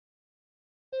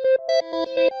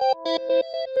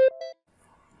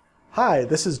Hi,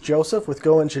 this is Joseph with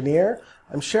GoEngineer.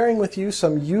 I'm sharing with you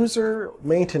some user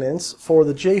maintenance for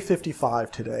the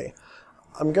J55 today.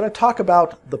 I'm going to talk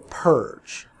about the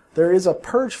purge. There is a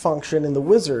purge function in the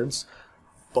wizards,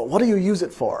 but what do you use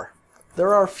it for?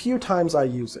 There are a few times I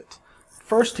use it.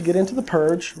 First, to get into the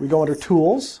purge, we go under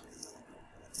Tools,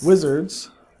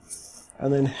 Wizards,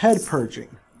 and then Head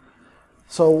Purging.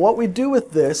 So what we do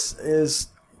with this is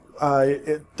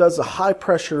it does a high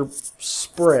pressure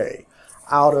spray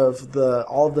out of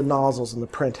all of the nozzles and the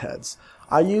print heads.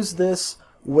 I use this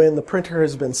when the printer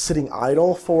has been sitting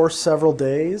idle for several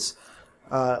days,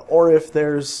 or if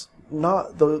there's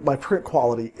my print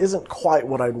quality isn't quite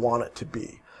what I'd want it to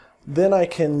be. Then I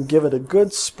can give it a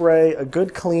good spray, a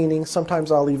good cleaning.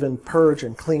 Sometimes I'll even purge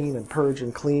and clean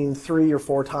 3 or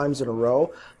 4 times in a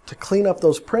row to clean up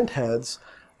those print heads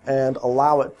and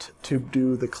allow it to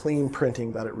do the clean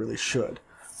printing that it really should.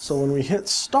 So when we hit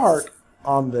start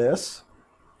on this,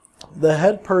 the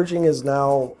head purging is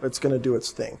now, it's going to do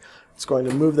its thing. It's going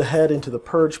to move the head into the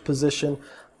purge position,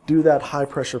 do that high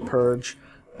pressure purge,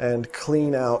 and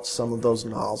clean out some of those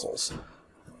nozzles.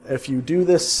 If you do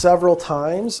this several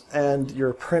times and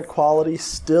your print quality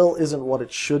still isn't what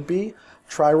it should be,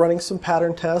 try running some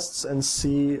pattern tests and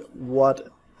see what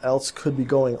else could be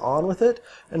going on with it,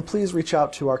 and please reach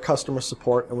out to our customer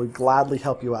support and we'd gladly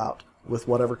help you out with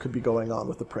whatever could be going on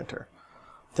with the printer.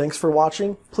 Thanks for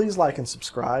watching. Please like and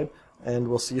subscribe, and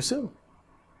we'll see you soon.